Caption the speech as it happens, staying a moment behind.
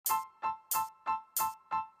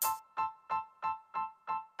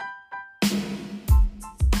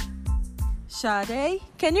Sade,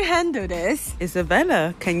 can you handle this?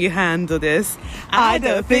 Isabella, can you handle this? I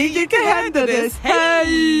don't think you can handle this.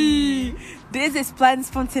 Hey! This is Planned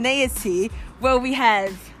Spontaneity, where we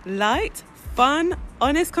have light, fun,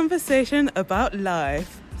 honest conversation about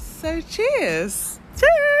life. So cheers!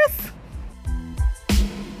 Cheers!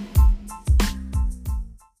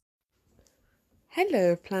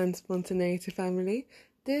 Hello, Planned Spontaneity family.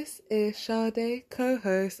 This is Sade,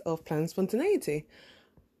 co-host of Planned Spontaneity.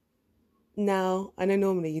 Now, I know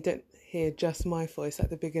normally you don't hear just my voice at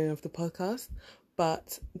the beginning of the podcast,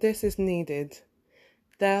 but this is needed.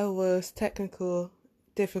 There was technical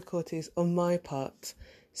difficulties on my part,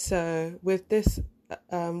 so with this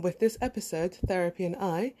episode, Therapy and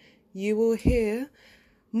I, you will hear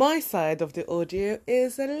my side of the audio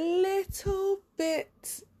is a little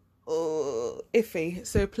bit iffy,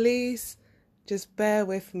 so please just bear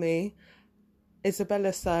with me.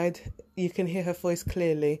 Isabella's side, you can hear her voice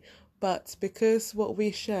clearly. But because what we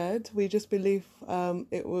shared, we just believe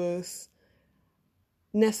it was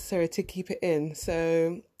necessary to keep it in.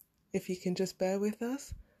 So if you can just bear with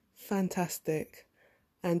us, fantastic.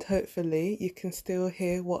 And hopefully you can still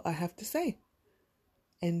hear what I have to say.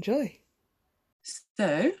 Enjoy.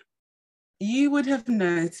 So you would have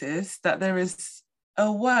noticed that there is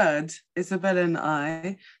a word Isabella and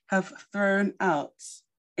I have thrown out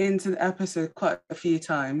into the episode quite a few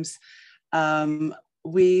times.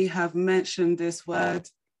 We have mentioned this word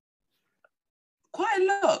quite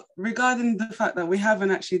a lot regarding the fact that we haven't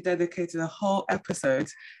actually dedicated a whole episode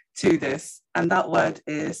to this, and that word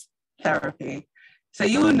is therapy. So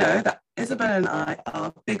you will know that Isabella and I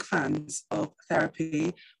are big fans of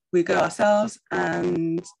therapy. We go ourselves,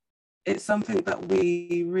 and it's something that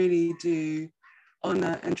we really do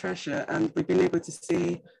honor and treasure, and we've been able to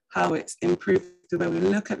see how it's improved the way we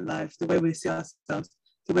look at life, the way we see ourselves,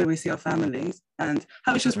 the way we see our families, and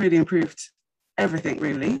how it's just really improved everything,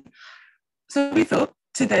 really. So we thought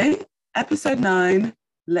today, episode 9,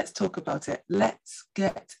 let's talk about it. Let's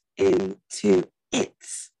get into it.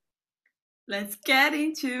 Let's get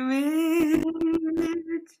into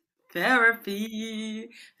it. Therapy.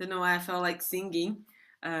 Don't know why I felt like singing.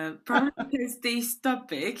 Probably because this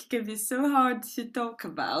topic can be so hard to talk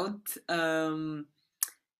about.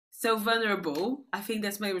 So vulnerable. I think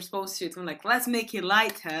that's my response to it. I'm like, let's make it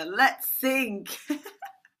lighter. Let's sing.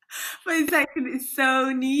 But it's actually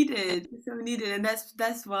so needed. So needed. And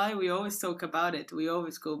that's why we always talk about it. We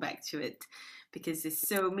always go back to it because it's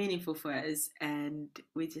so meaningful for us. And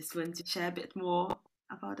we just want to share a bit more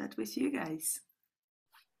about that with you guys.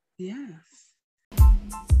 Yes.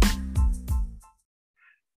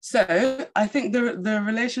 So I think the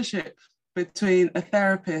relationship between a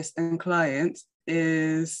therapist and client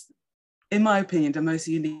is, in my opinion, the most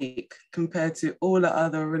unique compared to all the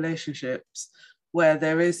other relationships where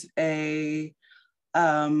there is the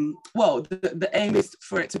aim is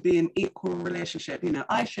for it to be an equal relationship. You know,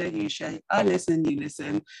 I share, you share, I listen, you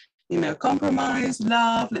listen, you know, compromise,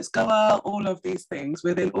 love, let's go out, all of these things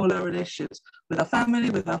within all our relationships with our family,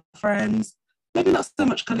 with our friends, maybe not so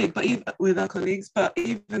much with our colleagues, but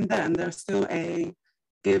even then there's still a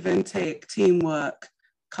give and take, teamwork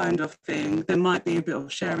kind of thing. There might be a bit of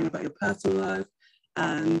sharing about your personal life,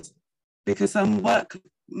 and because some work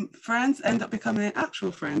friends end up becoming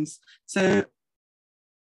actual friends. So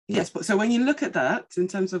yes, but so when you look at that in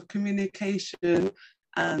terms of communication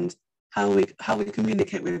and how we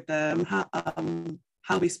communicate with them,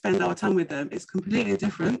 how we spend our time with them, it's completely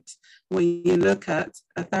different when you look at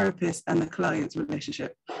a therapist and a client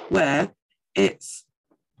relationship, where it's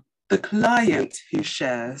the client who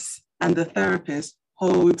shares and the therapist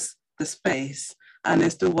holds the space and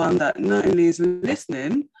is the one that not only is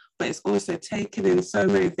listening, but it's also taking in so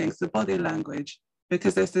many things, the body language,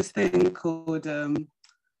 because there's this thing called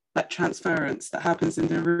like transference that happens in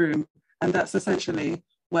the room. And that's essentially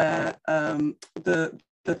where the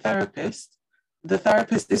therapist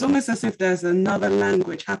is almost as if there's another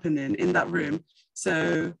language happening in that room.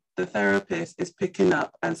 So the therapist is picking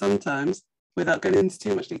up, and sometimes, without going into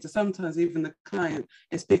too much detail, sometimes even the client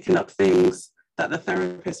is picking up things that the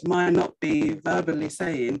therapist might not be verbally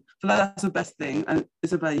saying. So that's the best thing. And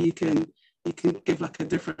Isabel, you can give like a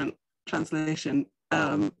different translation.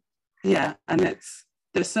 And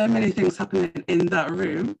there's so many things happening in that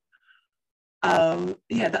room.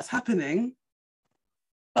 That's happening,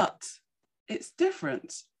 but it's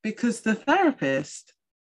different because the therapist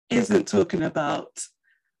isn't talking about,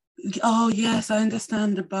 oh yes, I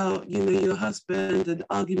understand about, you know, your husband and the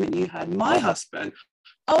argument you had. My husband,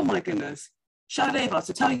 oh my goodness, Sade,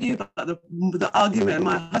 to tell you about the argument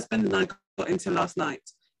my husband and I got into last night.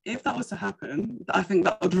 if that was to happen, I think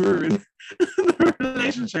that would ruin the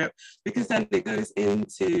relationship, because then it goes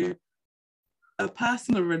into a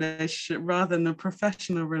personal relationship rather than a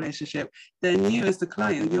professional relationship. Then you as the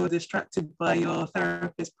client, you're distracted by your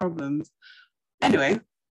therapist's problems. Anyway,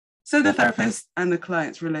 so the therapist and the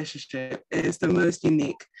client's relationship is the most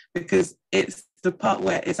unique, because it's the part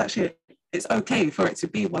where it's okay for it to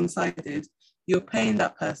be one-sided. You're paying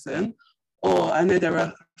that person, or I know there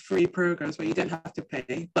are free programs where you don't have to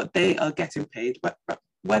pay, but they are getting paid. But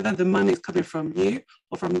whether the money is coming from you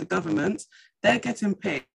or from the government, they're getting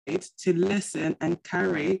paid to listen and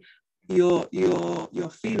carry your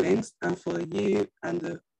feelings, and for you and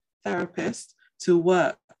the therapist to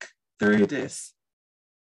work through this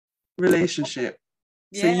relationship.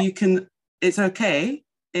 So you can, it's okay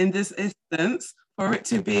in this instance for it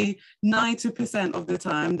to be 90% of the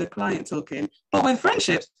time the client talking. But with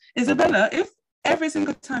friendships, Isabella, if every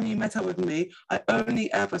single time you met up with me, I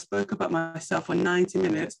only ever spoke about myself for 90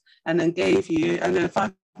 minutes and then gave you, and then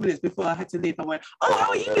 5 minutes before I had to leave, I went, oh, how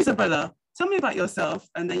are you, Isabella? Tell me about yourself.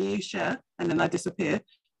 And then you share, and then I disappear.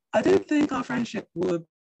 I don't think our friendship would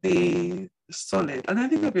be solid. I don't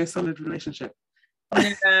think it would be a solid relationship.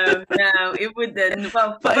 No, it wouldn't.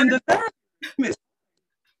 Well, but in the therapy,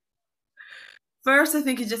 first, I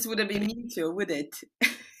think it just wouldn't be mutual, would it?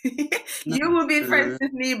 You would be friends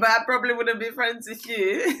with me, but I probably wouldn't be friends with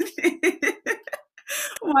you.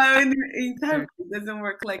 Well, in therapy, it doesn't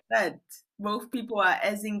work like that. Both people are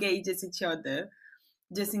as engaged as each other,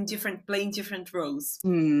 just playing different roles.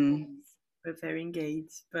 We're very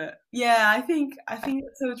engaged. But yeah, I think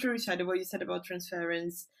it's so true, Shadi, what you said about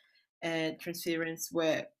transference,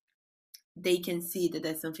 where they can see that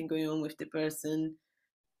there's something going on with the person,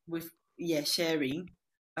 with sharing,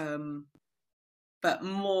 but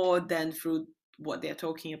more than through what they're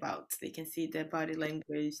talking about. They can see their body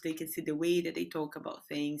language, they can see the way that they talk about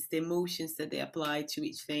things, the emotions that they apply to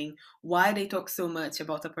each thing, why they talk so much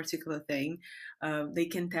about a particular thing. They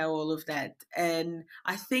can tell all of that. And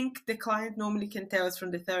I think the client normally can tell us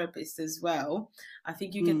from the therapist as well. I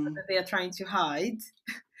think you can tell that they are trying to hide,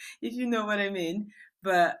 if you know what I mean.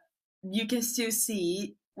 But you can still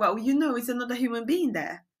see, well, it's another human being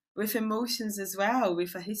there with emotions as well,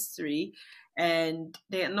 with a history, and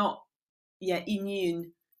they are not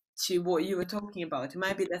immune to what you were talking about. It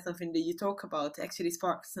might be that something that you talk about actually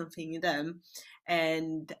sparks something in them.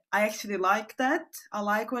 And I actually like that. I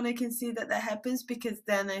like when I can see that happens, because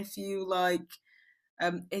then I feel like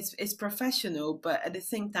it's professional, but at the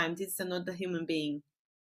same time, this is another human being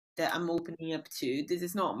that I'm opening up to. This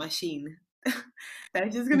is not a machine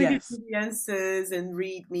that's just gonna give me the answers and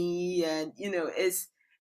read me, and is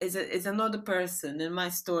another person, and my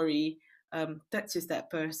story touches that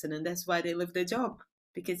person, and that's why they love their job,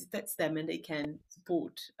 because it touches them and they can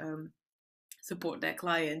support their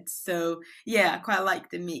clients. So yeah, I quite like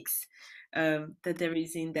the mix that there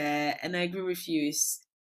is in there, and I agree with you. It's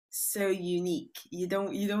so unique. You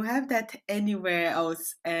don't have that anywhere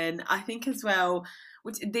else, and I think as well,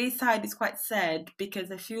 which this side is quite sad, because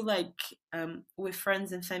I feel like with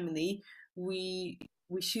friends and family, we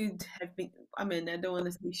should have been. I mean, I don't want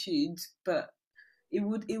to say should, but it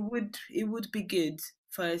would be good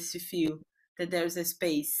for us to feel that there's a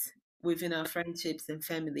space within our friendships and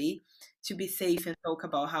family to be safe and talk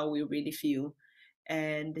about how we really feel,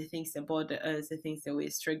 and the things that bother us, the things that we're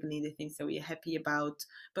struggling, the things that we're happy about.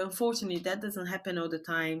 But unfortunately, that doesn't happen all the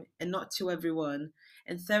time, and not to everyone.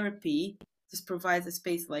 And therapy just provides a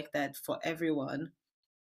space like that for everyone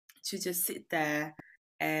to just sit there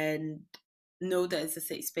and know that it's a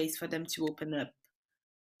safe space for them to open up,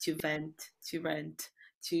 to vent, to rant,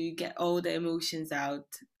 to get all the emotions out,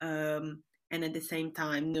 and at the same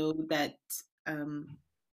time know that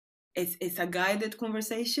it's a guided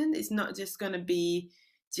conversation. It's not just gonna be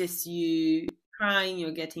just you crying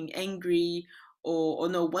or getting angry, or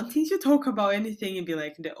no wanting to talk about anything and be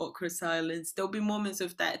like in the awkward silence. There'll be moments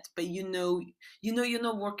of that, but you're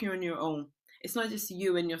not working on your own. It's not just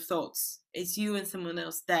you and your thoughts. It's you and someone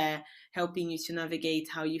else there helping you to navigate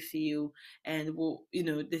how you feel, and what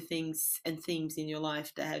the things and themes in your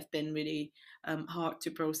life that have been really hard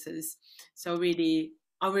to process. So I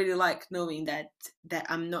really like knowing that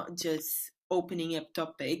I'm not just opening up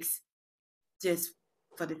topics just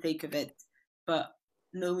for the sake of it, but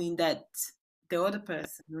knowing that the other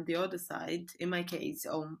person on the other side, in my case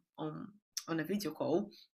on a video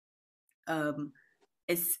call,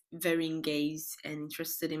 is very engaged and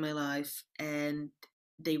interested in my life, and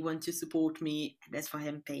they want to support me. That's why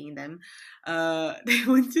I'm paying them. They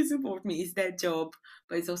want to support me. It's their job,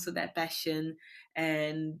 but it's also their passion.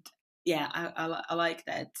 And yeah, I like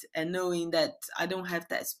that. And knowing that I don't have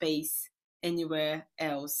that space anywhere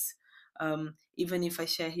else. Even if I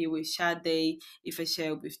share here with Sade, if I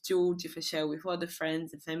share with George, if I share with other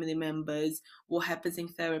friends and family members, what happens in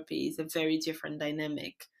therapy is a very different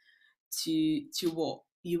dynamic to what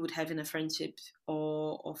you would have in a friendship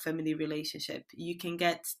or family relationship. You can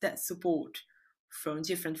get that support from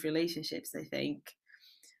different relationships, I think,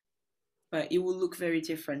 but it will look very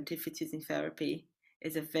different if it is in therapy.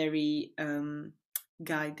 It's a very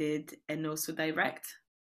guided and also direct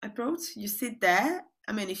approach. You sit there.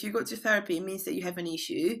 I mean, if you go to therapy, it means that you have an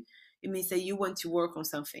issue. It means that you want to work on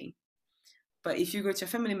something. But if you go to a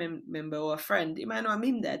family member or a friend, it might not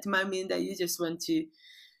mean that. It might mean that you just want to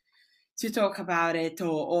talk about it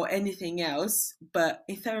or anything else. But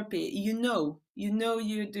in therapy, you know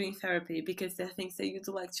you're doing therapy because there are things that you'd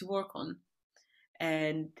like to work on.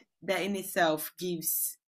 And that in itself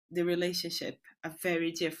gives the relationship a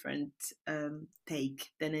very different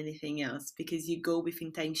take than anything else, because you go with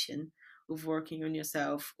intention of working on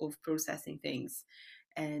yourself, of processing things.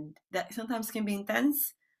 And that sometimes can be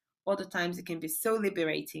intense, other times it can be so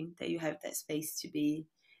liberating that you have that space to be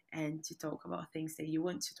and to talk about things that you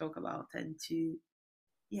want to talk about and to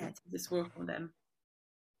just work on them.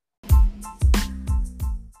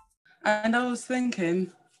 And I was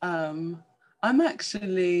thinking, I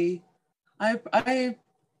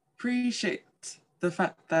appreciate the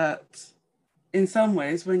fact that in some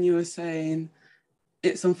ways, when you were saying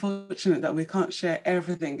it's unfortunate that we can't share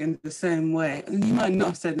everything in the same way, and you might not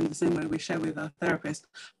have said in the same way we share with our therapist,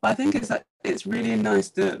 but I think it's really nice,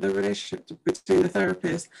 the relationship between the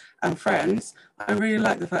therapist and friends. I really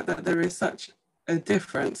like the fact that there is such a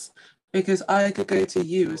difference, because I could go to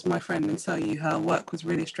you as my friend and tell you how work was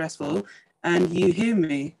really stressful, and you hear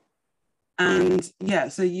me. And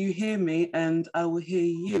so you hear me and I will hear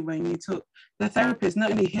you when you talk. The therapist not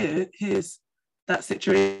only hears that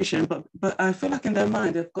situation, but I feel like in their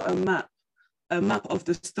mind they've got a map of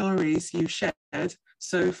the stories you've shared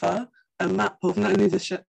so far, a map of not only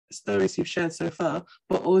the stories you've shared so far,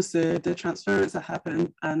 but also the transference that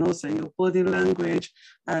happened, and also your body language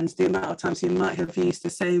and the amount of times you might have used the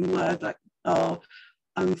same word, like, oh,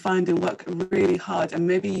 I'm finding work really hard. And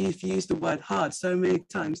maybe you've used the word hard so many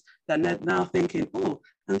times that they're now thinking, oh,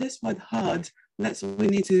 and this word hard, we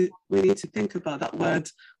need to think about that word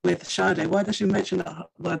with Sade. Why does she mention that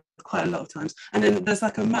word quite a lot of times? And then there's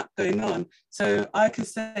like a map going on. So I could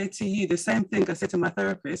say to you the same thing I said to my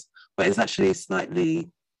therapist, but it's actually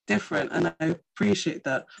slightly different, and I appreciate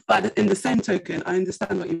that. But in the same token, I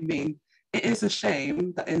understand what you mean. It is a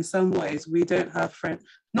shame that in some ways we don't have friends,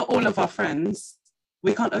 not all of our friends,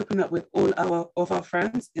 we can't open up with all of our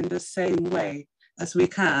friends in the same way as we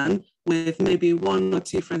can with maybe one or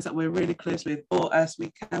two friends that we're really close with, or as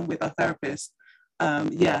we can with our therapist.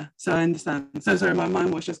 So I understand. So sorry, my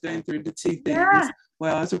mind was just going through the two things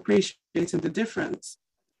where I was appreciating the difference,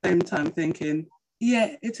 same time thinking,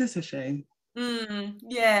 it is a shame.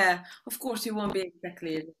 Yeah, of course you won't be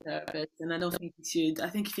exactly as a therapist, and I don't think you should. I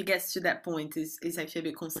think if it gets to that point, is actually a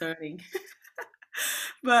bit concerning.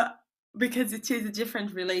 But because it is a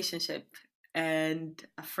different relationship, and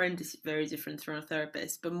a friend is very different from a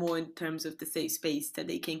therapist, but more in terms of the safe space that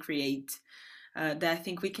they can create. That I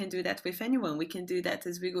think we can do that with anyone. We can do that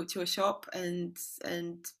as we go to a shop and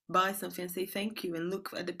buy something and say thank you and look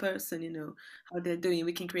at the person, how they're doing.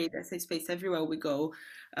 We can create that safe space everywhere we go.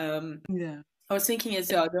 I was thinking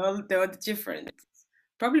as well, they're all different,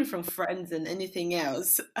 probably from friends and anything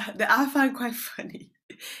else. That I find quite funny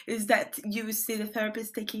is that you see the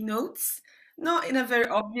therapist taking notes, not in a very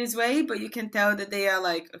obvious way, but you can tell that they are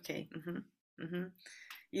like, okay,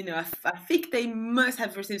 I think they must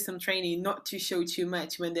have received some training not to show too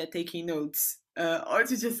much when they're taking notes, or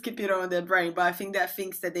to just keep it on their brain. But I think there are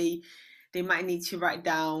things that they might need to write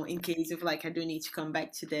down in case of like, I do need to come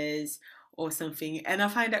back to this or something. And I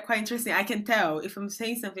find that quite interesting. I can tell if I'm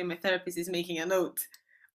saying something, my therapist is making a note.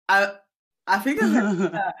 I think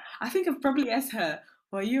I've probably asked her,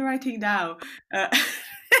 "What are you writing down?"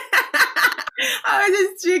 I was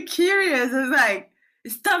just too curious. I was like,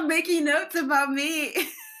 "Stop making notes about me."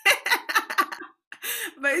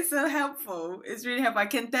 But it's so helpful. It's really helpful. I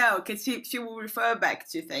can tell because she will refer back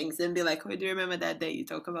to things and be like, "Oh, do you remember that day you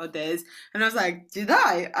talk about this?" And I was like, "Did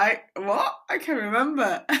I what? I can't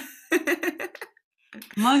remember."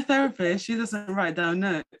 My therapist, she doesn't write down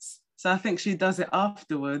notes, so I think she does it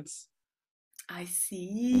afterwards. I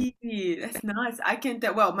see. That's nice. I can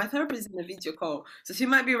tell. Well, my therapist is in a video call, so she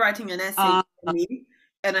might be writing an essay for me,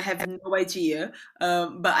 and I have no idea.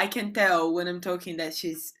 But I can tell when I'm talking that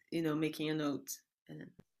she's, making a note and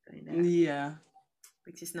going there. Yeah.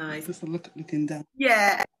 Which is nice. Just looking down.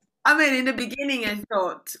 Yeah. I mean, in the beginning, I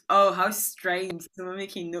thought, oh, how strange. Someone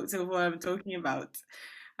making notes of what I'm talking about.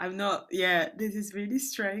 I'm not, yeah, this is really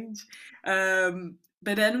strange.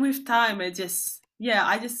 But then with time, I just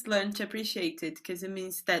learned to appreciate it because it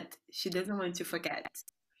means that she doesn't want to forget.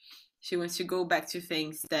 She wants to go back to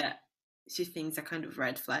things that she thinks are kind of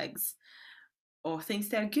red flags or things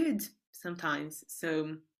that are good sometimes.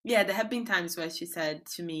 So, yeah, there have been times where she said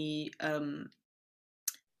to me,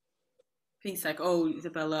 things like, "Oh,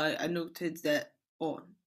 Isabella, I noted that, or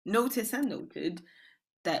noticed and noted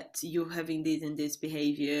that you're having this and this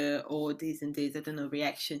behavior, or this and this, I don't know,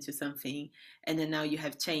 reaction to something, and then now you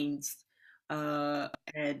have changed." And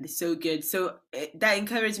it's so good. So that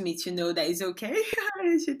encouraged me to know that it's okay.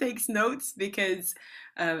 She takes notes because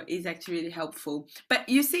it's actually really helpful. But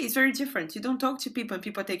you see, it's very different. You don't talk to people and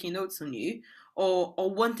people are taking notes on you, or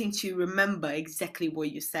wanting to remember exactly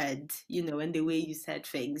what you said, and the way you said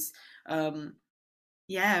things. Um,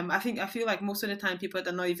 yeah, I feel like most of the time people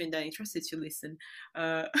are not even that interested to listen,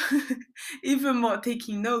 uh, even more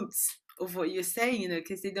taking notes of what you're saying,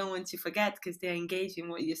 because they don't want to forget, because they're engaged in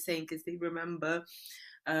what you're saying, because they remember.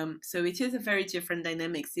 So it is a very different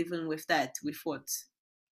dynamics, even with that, with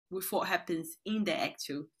what happens in the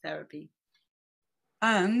actual therapy.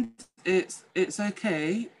 And it's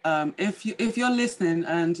okay, if you're listening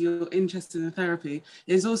and you're interested in therapy,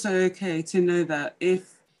 it's also okay to know that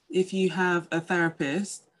if you have a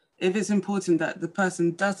therapist, if it's important that the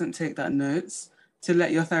person doesn't take that notes, to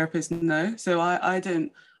let your therapist know. So I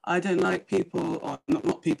don't like people, or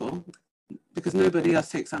not people, because nobody else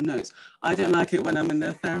takes down notes. I don't like it when I'm in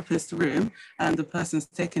the therapist room and the person's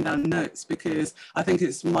taking down notes, because I think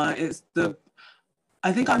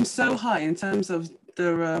I'm so high in terms of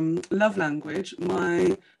the love language.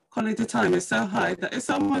 My quality time is so high that if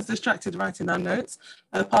someone's distracted writing down notes,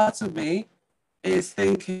 a part of me is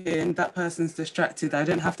thinking that person's distracted. I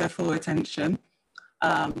don't have their full attention.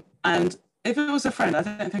 And if it was a friend, I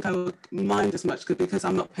don't think I would mind as much, because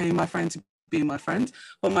I'm not paying my friend to be my friend,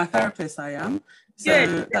 but my therapist I am. Good.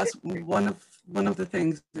 So that's one of the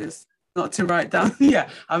things, is not to write down. Yeah,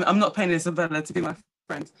 I'm not paying Isabella to be my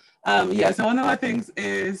friend. Yeah, so one of my things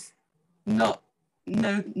is not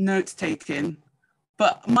no note taking.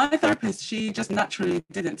 But my therapist, she just naturally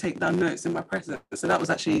didn't take down notes in my presence, so that was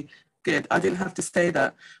actually good. I didn't have to say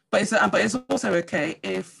that. But it's also okay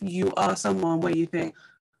if you are someone where you think,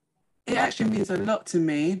 it actually means a lot to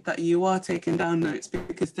me that you are taking down notes,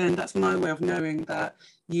 because then that's my way of knowing that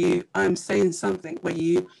I'm saying something where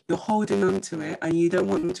you're holding on to it, and you don't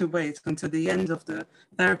want to wait until the end of the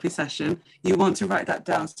therapy session. You want to write that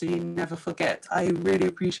down so you never forget. I really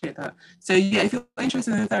appreciate that. So yeah, if you're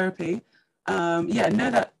interested in therapy, yeah, know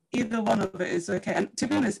that either one of it is okay. And to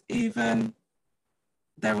be honest, even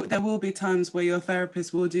there will be times where your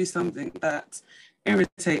therapist will do something that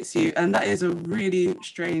irritates you, and that is a really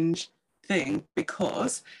strange thing,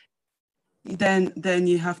 because then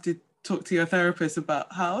you have to talk to your therapist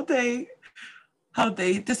about how they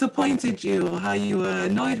disappointed you, or how you were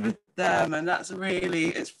annoyed with them, and it's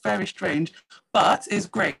very strange, but it's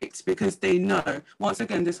great because they know. Once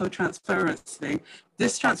again, this transference thing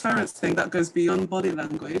that goes beyond body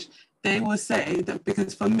language, they will say that,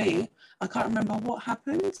 because for me, I can't remember what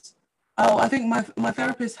happened. Oh, I think my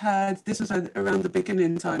therapist had, this was around the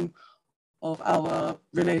beginning time of our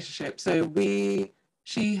relationship. So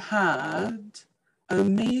she had a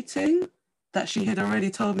meeting that she had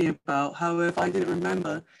already told me about. However, I didn't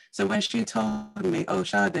remember. So when she told me, "Oh,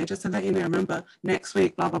 Sade, just to let you know, remember next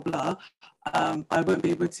week, blah blah blah,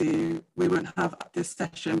 we won't have this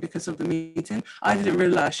session because of the meeting." I didn't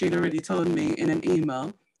realize she'd already told me in an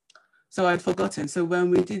email, so I'd forgotten. So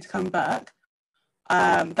when we did come back,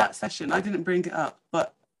 that session, I didn't bring it up,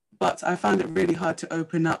 but I found it really hard to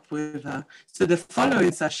open up with her. So the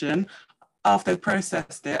following session, after I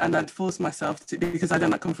processed it, and I'd forced myself to, because I don't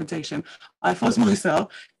like confrontation, I forced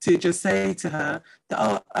myself to just say to her that,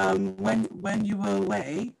 "Oh, when you were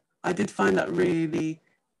away, I did find that really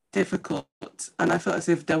difficult, and I felt as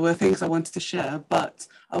if there were things I wanted to share, but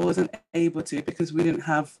I wasn't able to because we didn't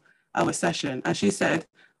have our session." And she said,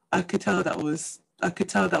 I could tell that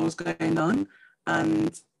was going on.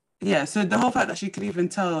 And yeah, so the whole fact that she could even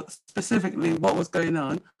tell specifically what was going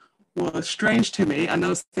on was strange to me. And I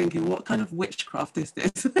was thinking, what kind of witchcraft is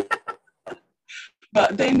this?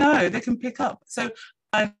 But they know, they can pick up. So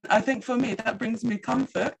I think for me, that brings me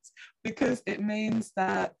comfort, because it means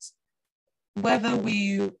that whether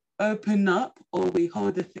we open up or we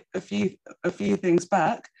hold a few things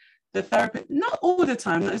back, the therapist, not all the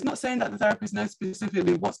time, it's not saying that the therapist knows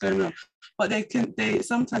specifically what's going on, but they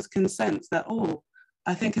sometimes can sense that, oh,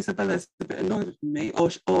 I think Isabella's a bit annoyed with me, or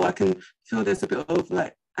I can feel there's a bit of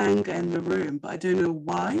like anger in the room, but I don't know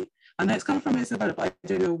why. I know it's coming from Isabella, but I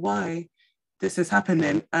don't know why this is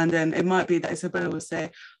happening. And then it might be that Isabella will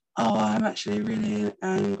say, oh, I'm actually really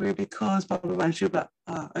angry because blah, blah, blah. And she'll be like,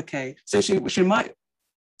 okay. So she might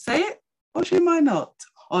say it or she might not.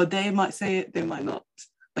 Or they might say it, they might not.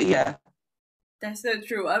 But yeah. That's so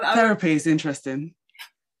true. Therapy is interesting.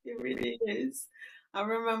 It really is. I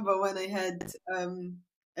remember when I had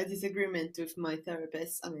a disagreement with my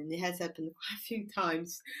therapist. I mean, it has happened quite a few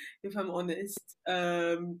times, if I'm honest.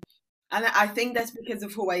 And I think that's because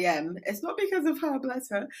of who I am. It's not because of her, bless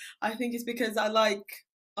her. I think it's because I like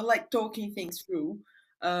talking things through.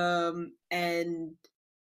 And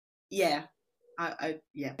yeah, I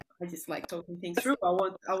just like talking things through. I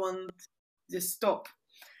want to stop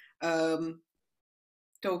um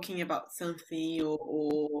talking about something,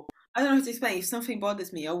 or I don't know how to explain. If something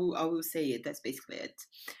bothers me, I will say it. That's basically it.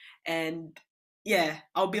 And yeah,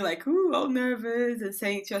 I'll be like, ooh, all nervous, and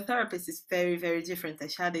saying to a therapist is very, very different,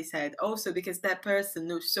 as Shadi said. Also because that person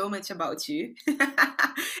knows so much about you.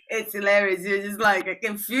 It's hilarious. You're just like, I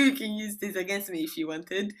can feel you can use this against me if you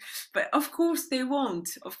wanted. But of course they won't.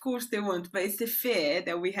 Of course they won't. But it's the fear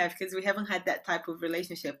that we have because we haven't had that type of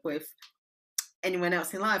relationship with anyone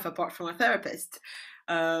else in life apart from a therapist.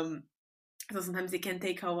 Um, so sometimes it can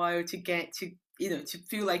take a while to get to to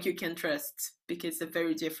feel like you can trust, because it's a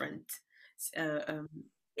very different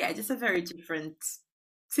just a very different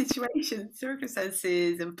situation,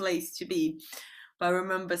 circumstances, and place to be. But I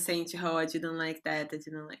remember saying to her, I didn't like that, I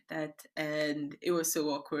didn't like that, and it was so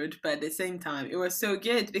awkward, but at the same time it was so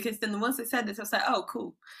good, because then once I said this I was like, oh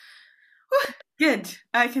cool, good,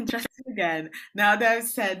 I can trust you again. Now that I've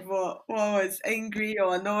said what I was angry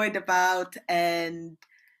or annoyed about, and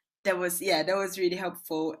that was really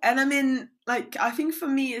helpful. And I mean, like, I think for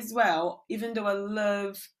me as well, even though I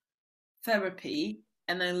love therapy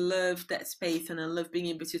and I love that space and I love being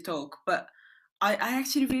able to talk, but I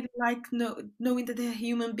actually really like knowing that they're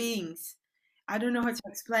human beings. I don't know how to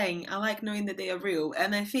explain. I like knowing that they are real.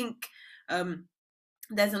 And I think um,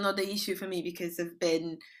 there's another issue for me, because I've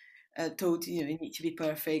been told, you need to be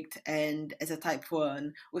perfect. And as a type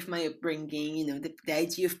 1, with my upbringing, the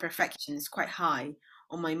idea of perfection is quite high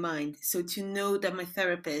on my mind. So to know that my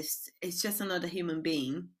therapist is just another human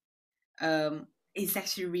being, um, is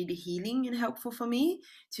actually really healing and helpful for me,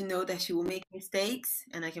 to know that she will make mistakes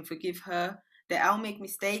and I can forgive her, that I'll make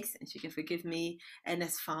mistakes and she can forgive me, and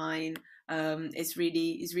that's fine. It's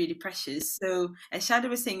really precious. So as Shada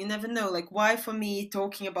was saying, you never know, like, why for me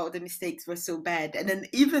talking about the mistakes was so bad, and then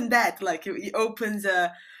even that, like, it opens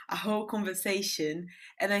a whole conversation.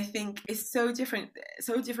 And I think it's so different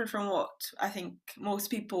from what I think most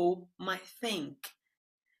people might think,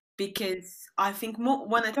 because I think more,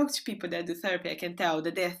 when I talk to people that do therapy, I can tell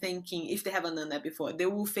that they're thinking, if they haven't done that before, they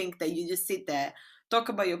will think that you just sit there, talk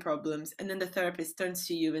about your problems, and then the therapist turns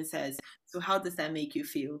to you and says, so how does that make you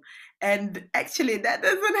feel? And actually, that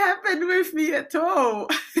doesn't happen with me at all.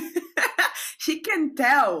 She can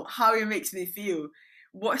tell how it makes me feel.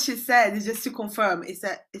 What she said is just to confirm, is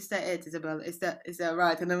that it, Isabella? Is that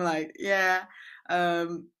right? And I'm like, yeah.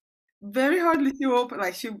 Um, Very hardly to open,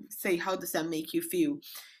 like, she'll say, how does that make you feel?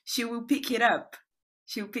 She will pick it up.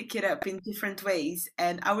 She'll pick it up in different ways.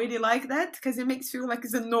 And I really like that, because it makes feel like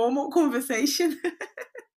it's a normal conversation.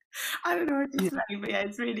 I don't know what to say, but yeah,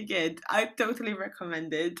 it's really good. I totally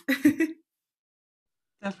recommend it.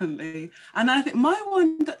 Definitely. And I think my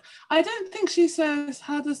one, I don't think she says,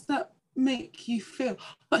 how does that make you feel?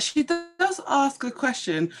 But she does ask a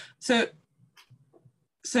question. So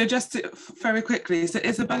just very quickly, so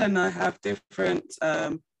Isabella and I have different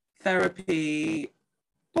therapy,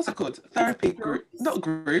 what's it called? Therapy group, not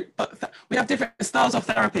group, but we have different styles of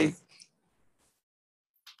therapy.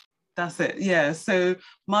 That's it, yeah. So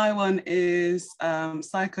my one is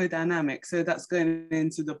psychodynamic. So that's going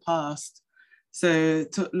into the past. So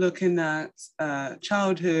looking at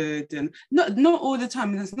childhood, and not all the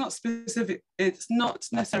time. It's not specific. It's not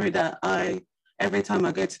necessarily that every time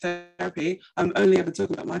I go to therapy, I'm only ever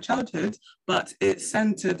talking about my childhood, but it's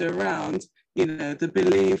centered around, the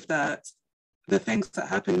belief that the things that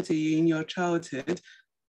happen to you in your childhood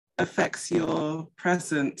affects your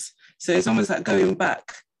present. So it's almost like going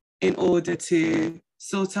back in order to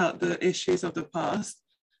sort out the issues of the past,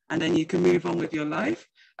 and then you can move on with your life.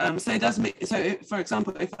 So it does make, so for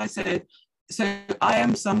example, if I said, so I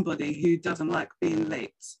am somebody who doesn't like being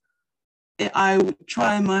late. I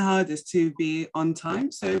try my hardest to be on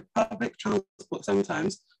time. So public transport,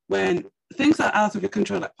 sometimes when things are out of your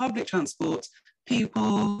control, like public transport,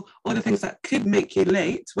 people, all the things that could make you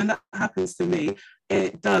late, when that happens to me,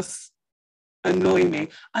 it does annoy me.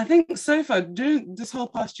 I think so far during this whole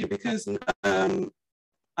past year, because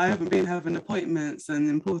I haven't been having appointments and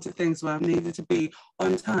important things where I've needed to be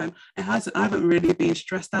on time. I haven't really been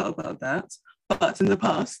stressed out about that. But in the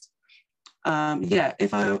past,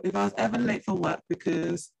 if I was ever late for work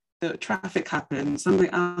because the traffic happened, something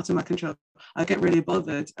out of my control, I get really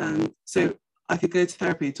bothered. And so I could go to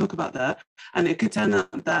therapy, talk about that. And it could turn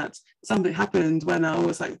out that something happened when I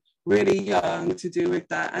was like really young to do with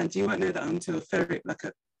that. And you won't know that until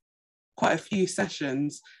quite a few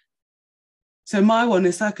sessions. So my one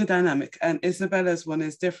is psychodynamic and Isabella's one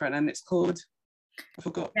is different and it's called, I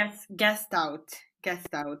forgot. Yes, Gestalt. That's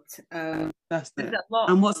it.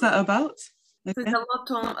 And what's that about? Okay. There's a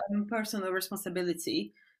lot on personal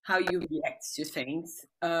responsibility, how you react to things,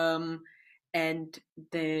 and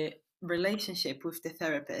the relationship with the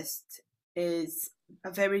therapist is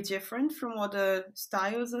very different from other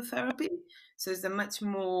styles of therapy. So it's a much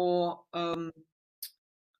more,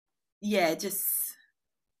 just,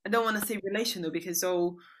 I don't want to say relational because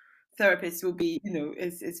all therapists will be,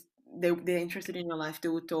 they're interested in your life, they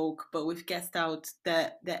will talk, but with Gestalt,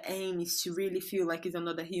 the aim is to really feel like it's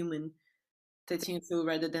another human touching you feel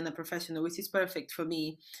rather than a professional, which is perfect for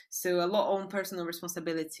me. So a lot on personal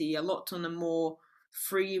responsibility, a lot on a more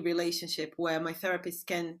free relationship where my therapist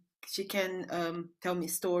can tell me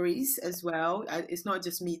stories as well. It's not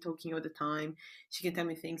just me talking all the time. She can tell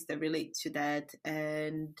me things that relate to that,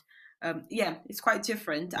 and it's quite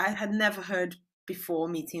different. I had never heard before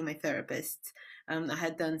meeting my therapist. I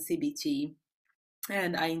had done CBT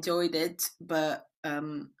and I enjoyed it, but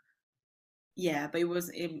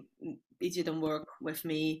it didn't work with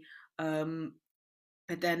me.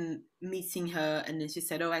 But then meeting her, and then she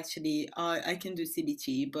said, "Oh, actually, I can do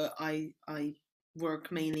CBT, but I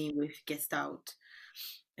work mainly with Gestalt."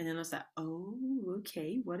 And then I was like, "Oh,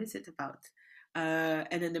 okay, what is it about?"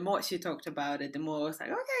 And then the more she talked about it, the more I was like,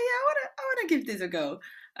 "Okay, yeah, I wanna give this a go."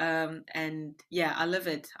 And yeah, I love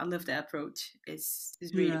it. I love the approach. It's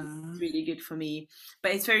really good for me.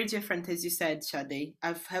 But it's very different, as you said, Shade.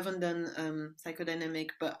 I haven't done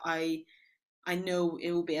psychodynamic, but I know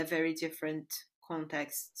it will be a very different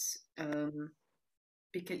context,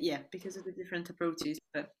 because of the different approaches.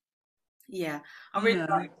 But yeah, I really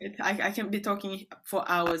like it. I can be talking for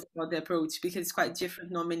hours about the approach because it's quite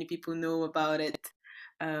different. Not many people know about it.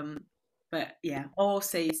 But yeah, all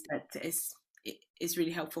says that it's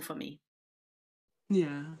really helpful for me.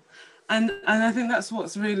 Yeah. And I think that's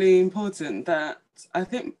what's really important, that I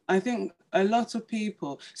think a lot of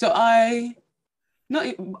people, I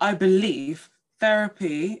believe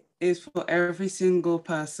therapy is for every single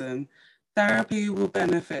person. Therapy will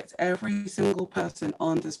benefit every single person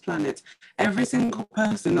on this planet. Every single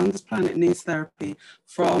person on this planet needs therapy,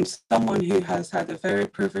 from someone who has had a very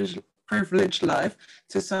privileged life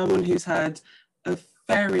to someone who's had a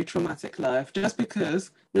very traumatic life. Just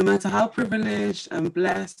because no matter how privileged and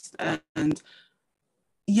blessed and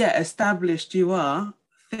established you are,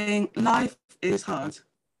 life is hard.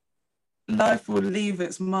 Life will leave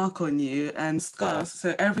its mark on you and scars.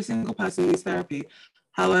 So every single person needs therapy.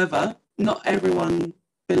 However, not everyone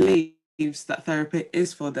believes that therapy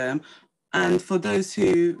is for them. And for those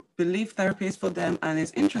who believe therapy is for them and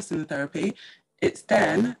is interested in therapy, it's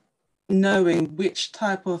then knowing which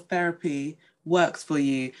type of therapy works for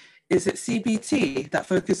you. Is it CBT that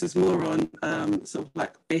focuses more on sort of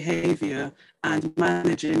like behavior and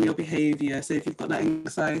managing your behavior? So if you've got that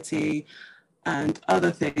anxiety and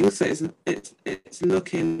other things, so it's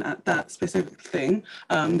looking at that specific thing.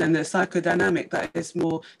 Then there's psychodynamic that is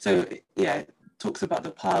more, talks about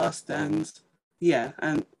the past and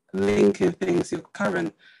linking things, your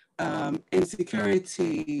current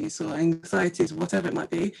insecurities or anxieties, whatever it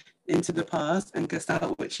might be, into the past, and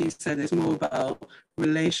Gestalt, which you said is more about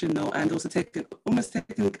relational and also taking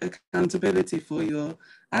accountability for your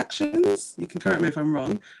actions. You can correct me if I'm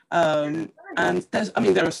wrong. And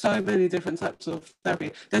there are so many different types of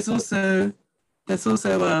therapy. There's also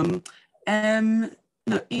EMDR,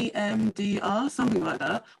 something like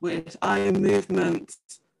that, which eye movement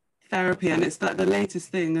therapy, and it's like the latest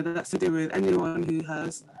thing, and that's to do with anyone who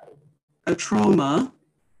has a trauma.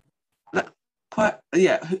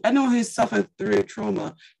 Anyone who's suffered through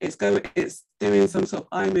trauma, it's doing some sort of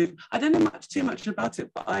eye move. I don't know too much about it,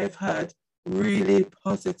 but I've heard really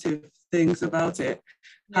positive things about it.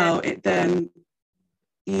 Yeah. How it then,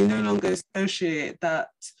 you no longer associate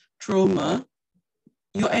that trauma.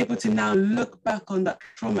 You're able to now look back on that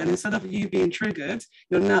trauma, and instead of you being triggered,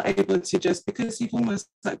 you're now able to just, because you've almost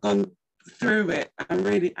like gone through it and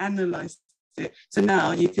really analysed it. So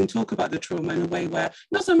now you can talk about the trauma in a way where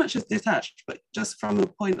not so much as detached, but just from a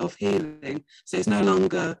point of healing. So it's no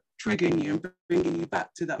longer triggering you and bringing you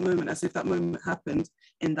back to that moment as if that moment happened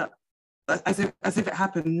in that as if it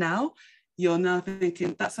happened now, you're now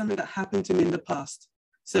thinking that's something that happened to me in the past.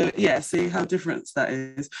 So yeah, see how different that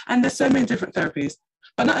is. And there's so many different therapies,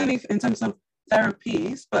 but not only in terms of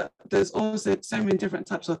therapies, but there's also so many different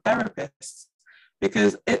types of therapists.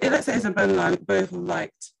 Because let's say Isabella and I both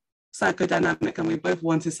liked psychodynamic and we both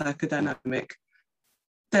wanted psychodynamic,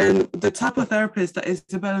 then the type of therapist that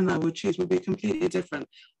Isabella and I would choose would be completely different.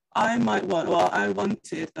 I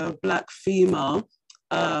wanted a Black female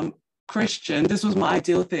Christian. This was my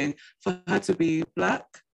ideal thing, for her to be Black,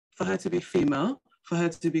 for her to be female, for her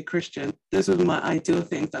to be Christian. This was my ideal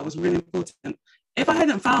thing that was really important. If I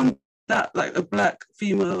hadn't found that, like, a Black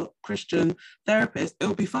female Christian therapist, it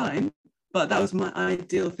would be fine. But that was my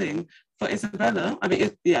ideal thing. For Isabella,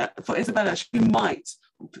 for Isabella, she might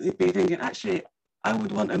be thinking, actually, I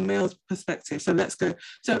would want a male's perspective. So let's go.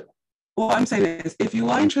 So what I'm saying is, if you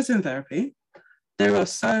are interested in therapy, there are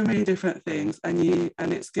so many different things, and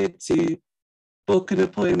it's good to book an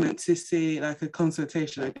appointment to see, like a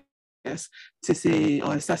consultation, I guess, to see,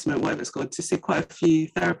 or assessment, whatever it's called, to see quite a few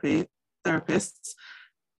therapists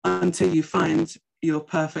until you find your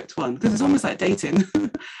perfect one. Because it's almost like dating,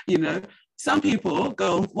 you know. Some people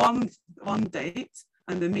go one date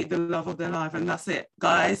and they meet the love of their life, and that's it.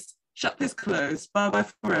 Guys, shut this closed, bye-bye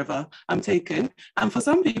forever, I'm taken. And for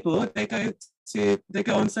some people, they go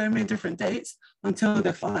on so many different dates until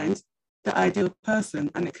they find the ideal person.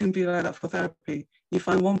 And it can be like that for therapy. You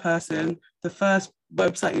find one person, the first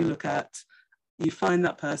website you look at, you find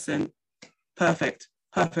that person, perfect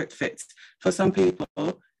fit. For some people,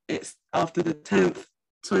 it's after the 10th,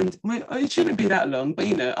 20, it shouldn't be that long, but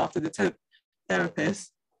after the 10th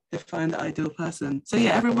therapist, they find the ideal person. So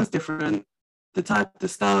yeah, everyone's different. The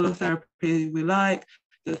style of therapy we like,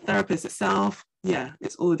 the therapist itself, yeah,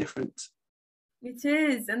 it's all different. It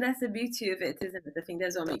is, and that's the beauty of it, isn't it? I think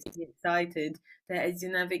that's what makes me excited, that as you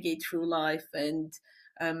navigate through life and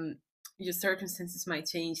your circumstances might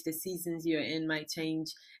change, the seasons you're in might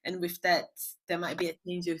change, and with that, there might be a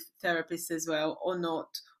change of therapist as well, or not,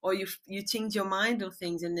 or you change your mind on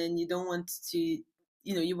things, and then you don't want to,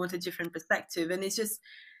 you want a different perspective, and it's just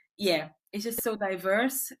so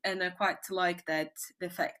diverse, and I quite like that, the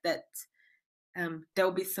fact that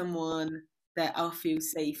there'll be someone that I'll feel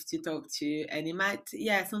safe to talk to, and it might,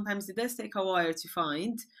 sometimes it does take a while to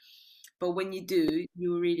find, but when you do,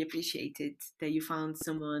 you really appreciate it, that you found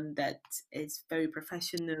someone that is very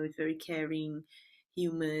professional, is very caring,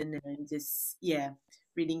 human, and just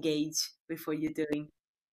really engage with what you're doing.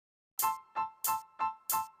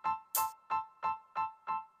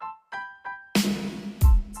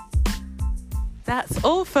 That's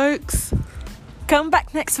all, folks. Come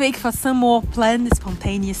back next week for some more planned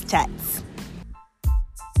spontaneous chats.